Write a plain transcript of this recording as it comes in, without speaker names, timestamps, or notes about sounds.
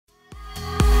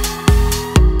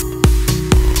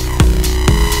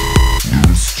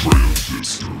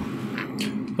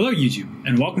Hello YouTube,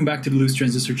 and welcome back to the Loose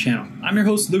Transistor channel. I'm your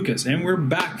host Lucas, and we're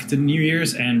back to the New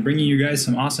Year's and bringing you guys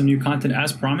some awesome new content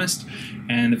as promised.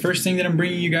 And the first thing that I'm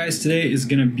bringing you guys today is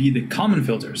going to be the Kalman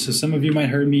Filters. So some of you might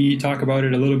heard me talk about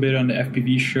it a little bit on the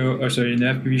FPV show, in the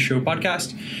FPV show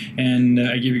podcast, and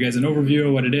I gave you guys an overview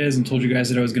of what it is and told you guys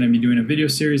that I was going to be doing a video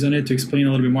series on it to explain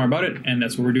a little bit more about it, and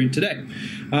that's what we're doing today.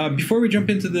 Before we jump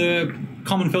into the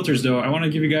Kalman Filters though, I want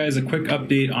to give you guys a quick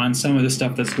update on some of the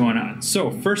stuff that's going on. So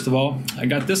first of all, I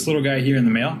got this little guy here in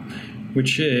the mail,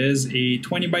 which is a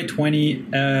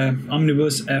 20x20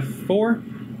 Omnibus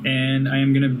F4, and I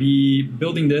am going to be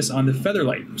building this on the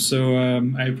Featherlight. So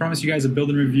I promised you guys a build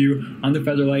and review on the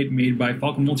Featherlight made by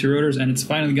Falcon Multi-Rotors, and it's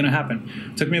finally going to happen.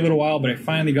 It took me a little while, but I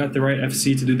finally got the right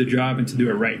FC to do the job and to do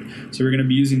it right. So we're going to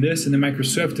be using this in the Micro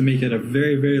Swift to make it a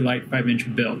very, very light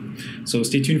 5-inch build. So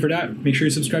stay tuned for that. Make sure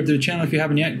you subscribe to the channel if you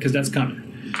haven't yet, because that's coming.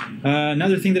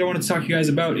 Another thing that I wanted to talk to you guys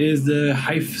about is the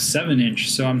Hive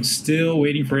 7-inch. So I'm still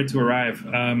waiting for it to arrive.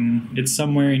 It's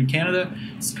somewhere in Canada.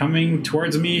 It's coming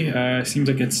towards me. Seems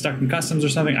like it's stuck in customs or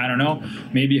something. I don't know.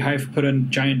 Maybe Hive put a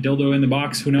giant dildo in the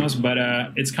box. Who knows? But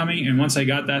it's coming. And once I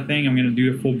got that thing, I'm going to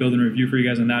do a full build and review for you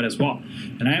guys on that as well.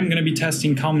 And I am going to be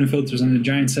testing Kalman Filters on the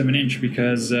giant 7-inch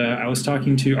because I was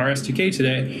talking to RS2K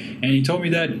today, and he told me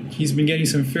that he's been getting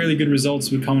some fairly good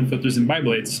results with Kalman Filters and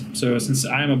biblades. So since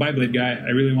I am a biblade guy,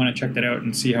 I really want to check that out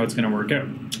and see how it's going to work out.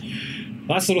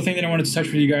 Last little thing that I wanted to touch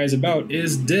with you guys about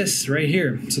is this right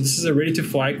here. So this is a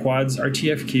ready-to-fly quads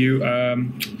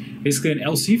RTFQ, basically an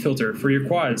LC filter for your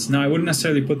quads. Now I wouldn't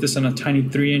necessarily put this on a tiny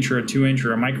 3-inch or a 2-inch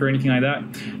or a micro or anything like that,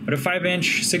 but a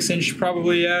 5-inch, 6-inch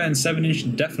probably, yeah, and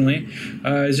 7-inch definitely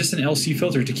is just an LC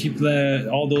filter to keep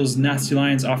all those nasty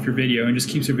lines off your video and just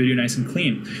keeps your video nice and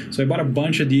clean. So I bought a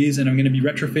bunch of these, and I'm going to be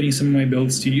retrofitting some of my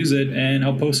builds to use it, and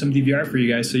I'll post some DVR for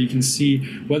you guys so you can see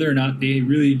whether or not they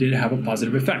really did have a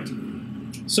positive effect.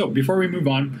 So before we move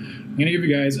on, I'm going to give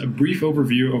you guys a brief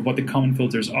overview of what the Kalman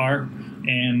Filters are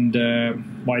and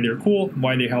why they're cool,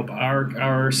 why they help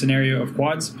our scenario of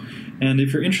quads. And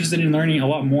if you're interested in learning a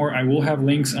lot more, I will have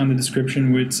links on the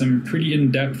description with some pretty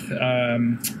in-depth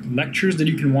lectures that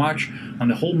you can watch on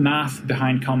the whole math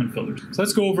behind Kalman Filters. So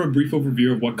let's go over a brief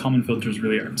overview of what Kalman Filters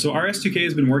really are. So RS2K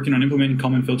has been working on implementing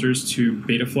Kalman Filters to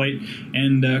Betaflight,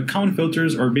 and Kalman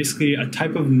Filters are basically a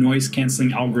type of noise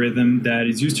cancelling algorithm that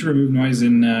is used to remove noise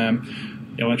in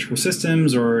electrical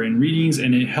systems or in readings,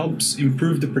 and it helps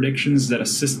improve the predictions that a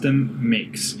system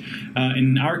makes.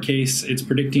 In our case, it's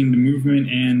predicting the movement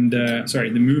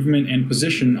and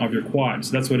position of your quad.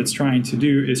 So that's what it's trying to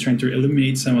do, is trying to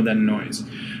eliminate some of that noise.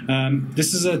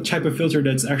 This is a type of filter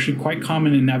that's actually quite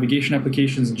common in navigation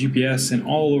applications, GPS, and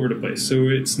all over the place. So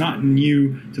it's not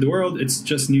new to the world, it's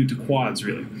just new to quads,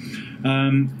 really.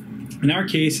 In our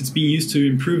case, it's being used to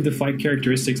improve the flight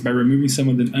characteristics by removing some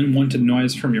of the unwanted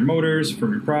noise from your motors,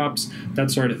 from your props,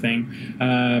 that sort of thing,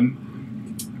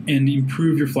 and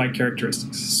improve your flight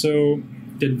characteristics. So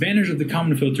the advantage of the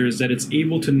Kalman filter is that it's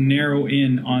able to narrow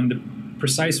in on the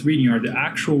precise reading, or the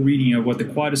actual reading of what the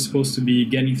quad is supposed to be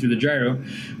getting through the gyro,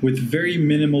 with very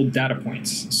minimal data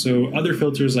points. So other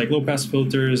filters like low-pass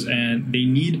filters, and they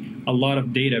need a lot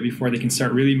of data before they can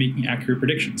start really making accurate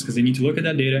predictions, because they need to look at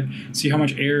that data, see how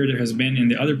much error there has been in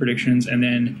the other predictions, and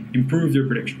then improve their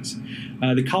predictions.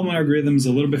 The Kalman algorithm is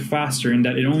a little bit faster in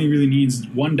that it only really needs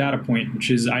one data point, which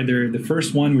is either the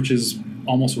first one, which is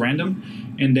almost random,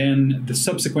 and then the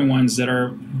subsequent ones that are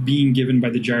being given by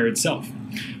the gyro itself.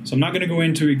 So I'm not going to go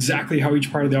into exactly how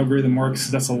each part of the algorithm works.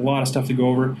 That's a lot of stuff to go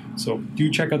over. So do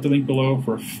check out the link below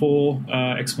for a full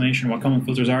explanation of what Kalman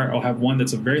filters are. I'll have one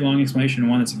that's a very long explanation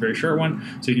and one that's a very short one,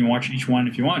 so you can watch each one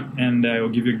if you want, and it will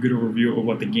give you a good overview of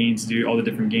what the gains do, all the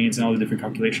different gains and all the different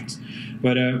calculations.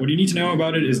 But what you need to know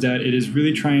about it is that it is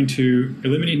really trying to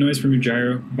eliminate noise from your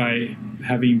gyro by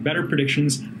having better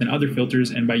predictions than other filters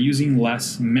and by using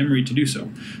less memory to do so.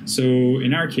 So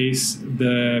in our case,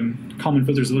 the Kalman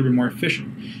filter is a little bit more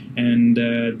efficient, and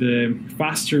the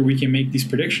faster we can make these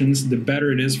predictions, the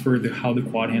better it is for how the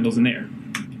quad handles in the air.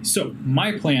 So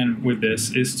my plan with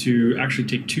this is to actually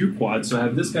take two quads. So I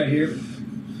have this guy here,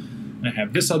 and I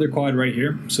have this other quad right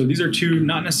here. So these are two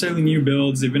not necessarily new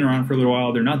builds. They've been around for a little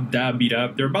while. They're not that beat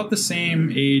up. They're about the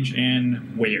same age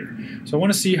and weight. So I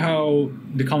want to see how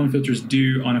the Kalman filters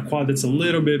do on a quad that's a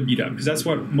little bit beat up, because that's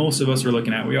what most of us are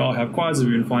looking at. We all have quads that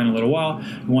we've been flying a little while.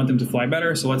 We want them to fly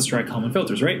better, so let's try Kalman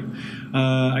filters, right?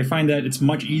 I find that it's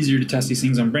much easier to test these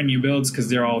things on brand new builds because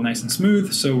they're all nice and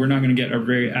smooth, so we're not going to get a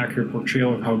very accurate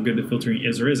portrayal of how good the filtering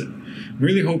is or isn't. I'm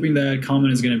really hoping that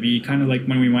Kalman is going to be kind of like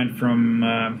when we went from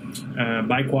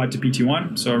bi-quad to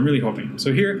PT1, so I'm really hoping.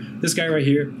 So here, this guy right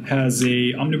here has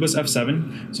a Omnibus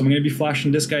F7, so I'm going to be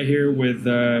flashing this guy here with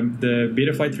the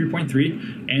Betaflight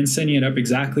 3.3 and setting it up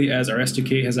exactly as our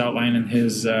S2K has outlined in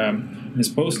his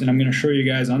post, and I'm going to show you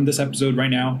guys on this episode right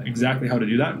now exactly how to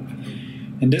do that.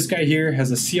 And this guy here has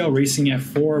a CL Racing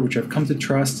F4, which I've come to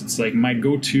trust. It's like my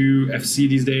go-to FC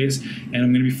these days. And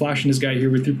I'm going to be flashing this guy here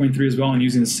with 3.3 as well and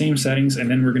using the same settings. And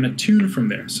then we're going to tune from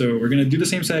there. So we're going to do the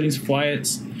same settings, fly it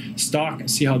stock,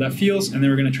 see how that feels. And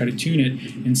then we're going to try to tune it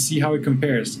and see how it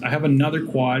compares. I have another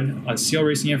quad, a CL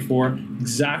Racing F4,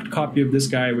 exact copy of this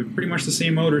guy with pretty much the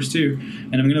same motors too.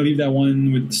 And I'm going to leave that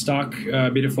one with stock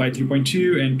Betaflight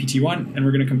 3.2 and PT1. And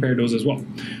we're going to compare those as well.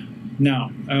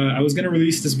 Now, I was going to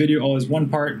release this video all as one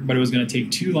part, but it was going to take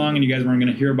too long and you guys weren't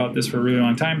going to hear about this for a really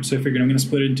long time, so I figured I'm going to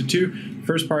split it into two.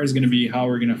 First part is going to be how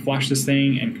we're going to flash this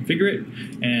thing and configure it,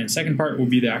 and second part will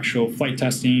be the actual flight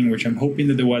testing, which I'm hoping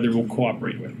that the weather will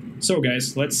cooperate with. So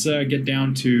guys, let's get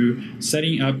down to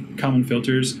setting up Kalman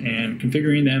filters and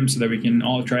configuring them so that we can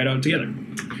all try it out together.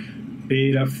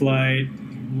 Betaflight,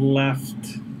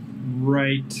 left,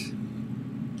 right,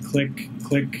 click,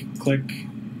 click, click.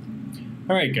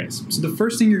 Alright guys, so the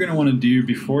first thing you're going to want to do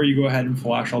before you go ahead and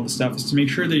flash all the stuff is to make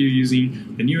sure that you're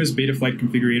using the newest Betaflight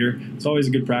configurator. It's always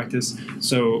a good practice.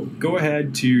 So go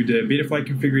ahead to the Betaflight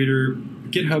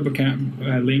configurator GitHub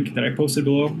account link that I posted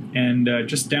below and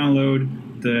just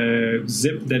download the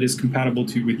zip that is compatible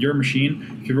with your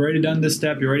machine. If you've already done this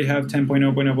step, you already have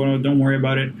 10.0.0.0, don't worry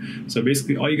about it. So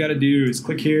basically all you got to do is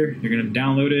click here, you're going to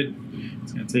download it.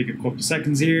 It's going to take a couple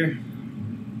seconds here.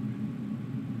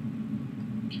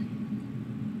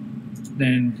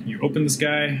 Then you open this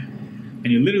guy and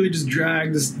you literally just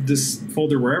drag this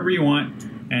folder wherever you want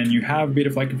and you have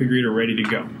Betaflight configurator ready to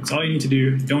go. That's all you need to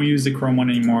do. Don't use the Chrome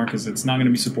one anymore because it's not going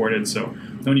to be supported, so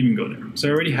don't even go there. So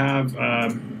I already have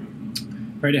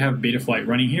Betaflight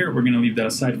running here. We're going to leave that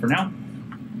aside for now.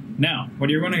 Now, what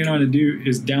you're going to want to do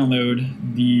is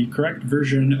download the correct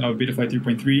version of Betaflight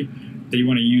 3.3 that you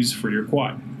want to use for your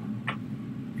quad.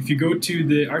 If you go to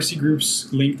the RC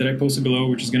Groups link that I posted below,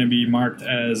 which is going to be marked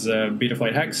as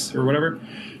Betaflight Hex or whatever,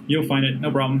 you'll find it,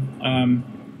 no problem.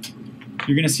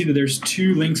 You're going to see that there's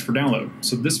two links for download.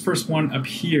 So this first one up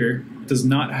here does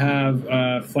not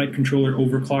have flight controller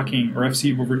overclocking or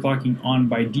FC overclocking on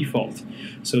by default.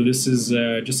 So this is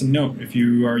just a note. If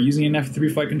you are using an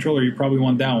F3 flight controller, you probably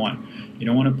want that one. You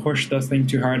don't want to push that thing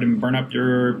too hard and burn up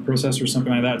your processor or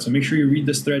something like that. So make sure you read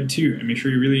this thread too and make sure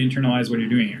you really internalize what you're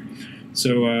doing here.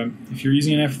 So if you're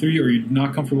using an F3 or you're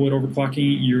not comfortable with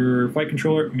overclocking your flight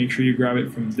controller, make sure you grab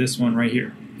it from this one right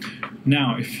here.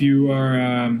 Now, if you're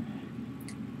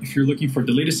looking for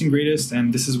the latest and greatest,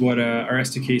 and this is what our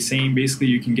S2K is saying, basically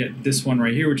you can get this one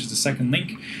right here, which is the second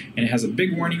link, and it has a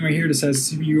big warning right here that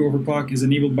says CPU overclock is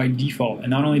enabled by default. And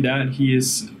not only that, he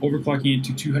is overclocking it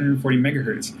to 240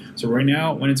 megahertz. So right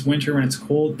now, when it's winter, when it's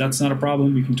cold, that's not a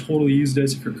problem. You can totally use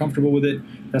this if you're comfortable with it.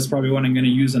 That's probably what I'm going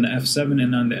to use on the F7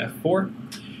 and on the F4.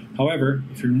 However,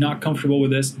 if you're not comfortable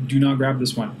with this, do not grab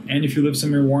this one. And if you live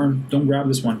somewhere warm, don't grab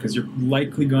this one because you're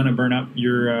likely going to burn up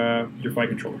your flight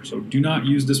controller. So do not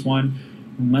use this one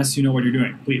unless you know what you're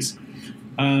doing, please.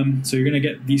 So you're going to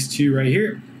get these two right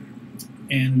here.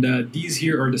 And these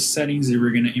here are the settings that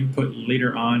we're going to input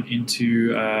later on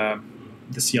into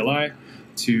the CLI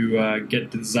to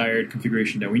get the desired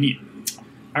configuration that we need.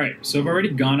 Alright, so I've already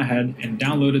gone ahead and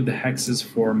downloaded the hexes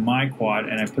for my quad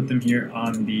and I put them here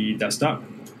on the desktop,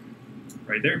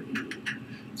 right there.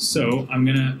 So I'm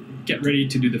going to get ready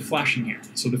to do the flashing here.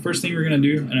 So the first thing we're going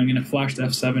to do, and I'm going to flash the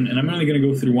F7, and I'm only going to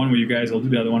go through one with you guys, I'll do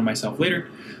the other one myself later.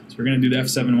 So we're going to do the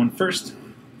F7 one first.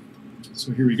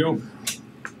 So here we go.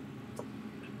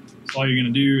 So all you're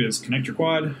going to do is connect your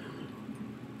quad.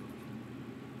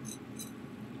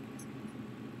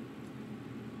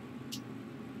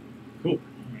 Cool.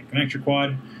 Connect your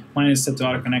quad. Mine is set to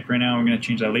auto connect right now. We're going to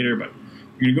change that later, but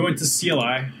you're going to go into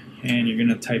CLI and you're going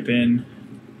to type in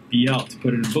BL to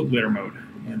put it in bootloader mode.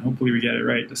 And hopefully we get it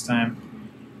right this time.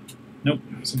 Nope.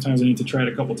 Sometimes I need to try it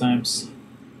a couple times.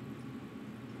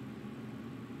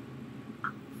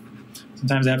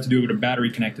 Sometimes I have to do it with a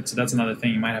battery connected, so that's another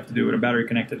thing you might have to do with a battery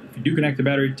connected. If you do connect the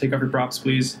battery, take off your props,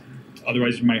 please.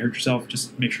 Otherwise you might hurt yourself.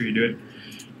 Just make sure you do it.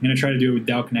 I'm going to try to do it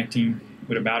without connecting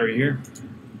with a battery here.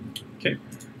 Okay.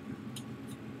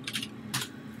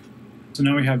 So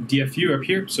now we have DFU up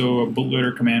here, so a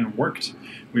bootloader command worked.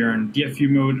 We are in DFU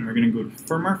mode, and we're going to go to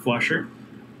firmware flusher.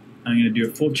 I'm going to do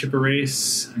a full chip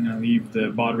erase. I'm going to leave the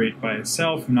baud rate by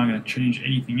itself. I'm not going to change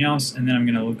anything else, and then I'm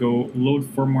going to go load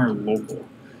firmware local.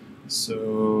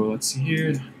 So let's see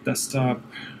here, desktop.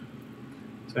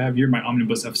 So I have here my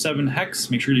Omnibus F7 hex.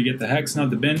 Make sure you get the hex, not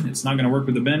the bin. It's not going to work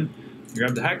with the bin.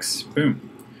 grab the hex, boom.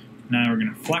 Now we're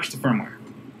going to flash the firmware.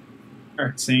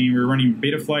 Alright, saying we're running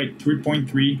Betaflight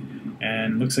 3.3,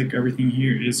 and looks like everything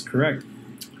here is correct.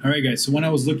 Alright guys, so when I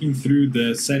was looking through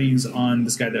the settings on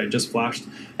this guy that I just flashed,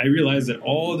 I realized that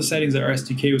all the settings that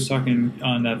RSTK was talking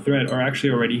on that thread are actually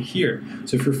already here.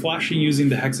 So if you're flashing using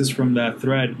the hexes from that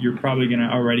thread, you're probably going to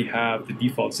already have the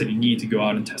defaults that you need to go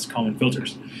out and test Kalman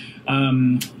filters.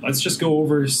 Let's just go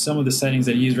over some of the settings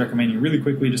that he's recommending really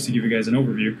quickly, just to give you guys an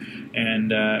overview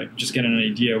and just get an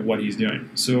idea of what he's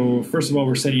doing. So first of all,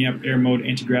 we're setting up air mode,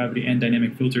 anti-gravity, and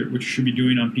dynamic filter, which you should be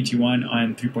doing on PT1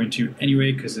 on 3.2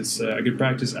 anyway, because it's a good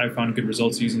practice. I found good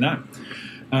results using that.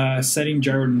 Setting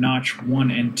gyro notch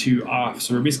 1 and 2 off.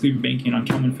 So we're basically banking on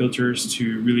Kalman filters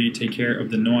to really take care of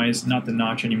the noise, not the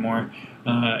notch anymore.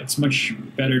 It's much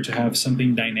better to have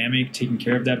something dynamic taking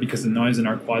care of that, because the noise in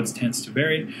our quads tends to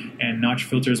vary, and notch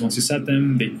filters, once you set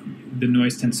them, the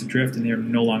noise tends to drift and they're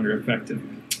no longer effective.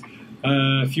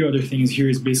 A few other things here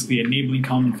is basically enabling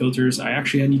Kalman filters. I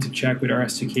actually need to check with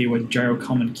RSTK what gyro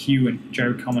Kalman Q and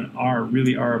gyro Kalman R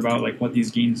really are about, like what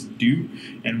these gains do.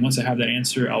 And once I have that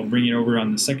answer, I'll bring it over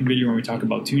on the second video when we talk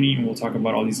about tuning, and we'll talk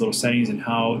about all these little settings and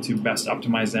how to best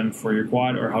optimize them for your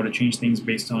quad, or how to change things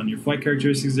based on your flight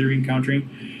characteristics that you're encountering.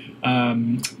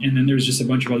 And then there's just a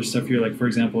bunch of other stuff here, like for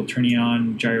example, turning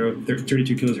on gyro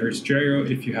 32 kilohertz gyro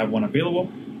if you have one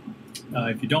available.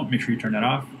 If you don't, make sure you turn that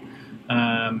off.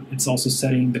 It's also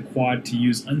setting the quad to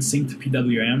use unsynced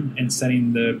PWM and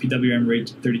setting the PWM rate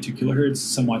to 32 kilohertz,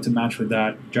 somewhat to match with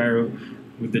that gyro,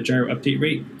 with the gyro update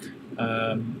rate.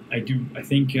 I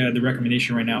think the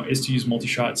recommendation right now is to use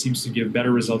multi-shot. It seems to give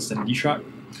better results than D-shot.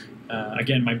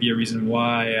 Again, might be a reason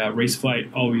why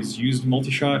Raceflight always used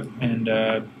multi-shot, and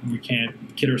we can't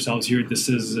kid ourselves here. This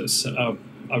is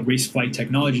a Raceflight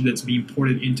technology that's being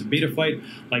ported into Betaflight,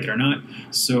 like it or not.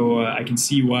 So I can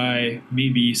see why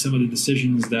maybe some of the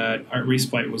decisions that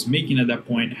Raceflight was making at that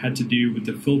point had to do with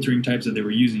the filtering types that they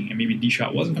were using, and maybe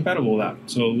D-shot wasn't compatible with that.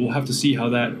 So we'll have to see how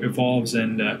that evolves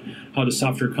and how the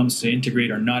software comes to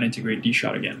integrate or not integrate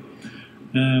D-shot again.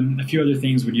 A few other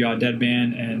things with yaw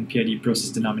deadband and PID process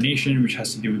denomination, which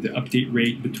has to do with the update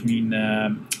rate between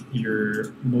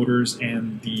your motors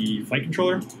and the flight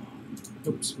controller.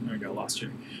 Oops, I got lost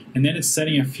here. And then it's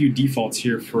setting a few defaults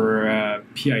here for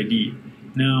PID.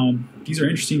 Now, these are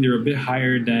interesting. They're a bit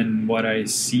higher than what I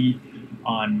see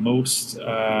on most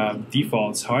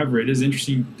defaults. However, it is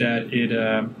interesting that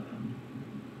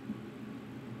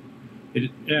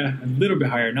yeah, a little bit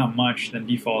higher, not much, than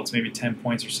defaults, maybe 10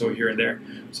 points or so here and there.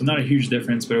 So not a huge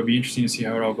difference, but it'll be interesting to see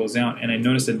how it all goes down. And I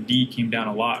noticed that D came down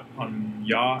a lot on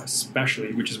yaw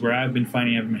especially, which is where I've been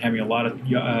finding I've been having a lot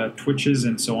of twitches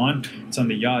and so on. It's on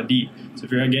the yaw D. So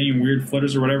if you're getting weird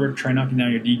flutters or whatever, try knocking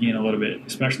down your D gain a little bit,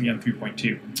 especially on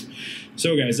 3.2.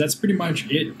 So guys, that's pretty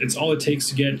much it. It's all it takes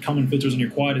to get Kalman filters on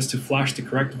your quad is to flash the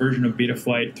correct version of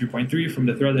Betaflight 3.3 from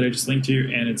the thread that I just linked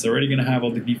to, and it's already going to have all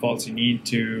the defaults you need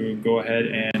to go ahead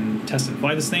and test and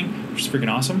fly this thing, which is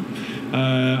freaking awesome.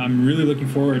 I'm really looking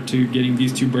forward to getting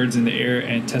these two birds in the air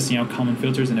and testing out Kalman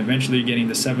filters, and eventually getting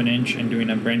the 7-inch and doing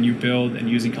a brand new build and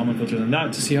using Kalman filters on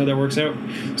that to see how that works out.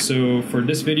 So for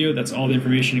this video, that's all the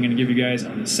information I'm going to give you guys.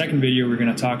 On the second video, we're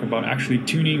going to talk about actually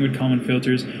tuning with Kalman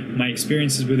filters, my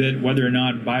experiences with it, whether or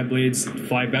not bi-blades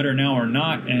fly better now or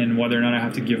not, and whether or not I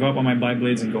have to give up on my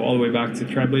bi-blades and go all the way back to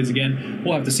tri-blades again.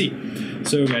 We'll have to see.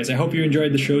 So guys, I hope you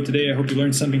enjoyed the show today. I hope you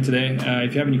learned something today.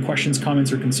 If you have any questions,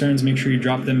 comments, or concerns, make sure you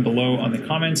drop them below on the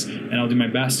comments, and I'll do my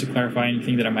best to clarify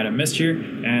anything that I might have missed here,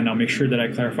 and I'll make sure that I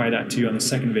clarify that too on the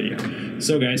second video.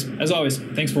 So guys, as always,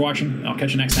 thanks for watching. I'll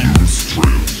catch you next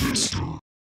time.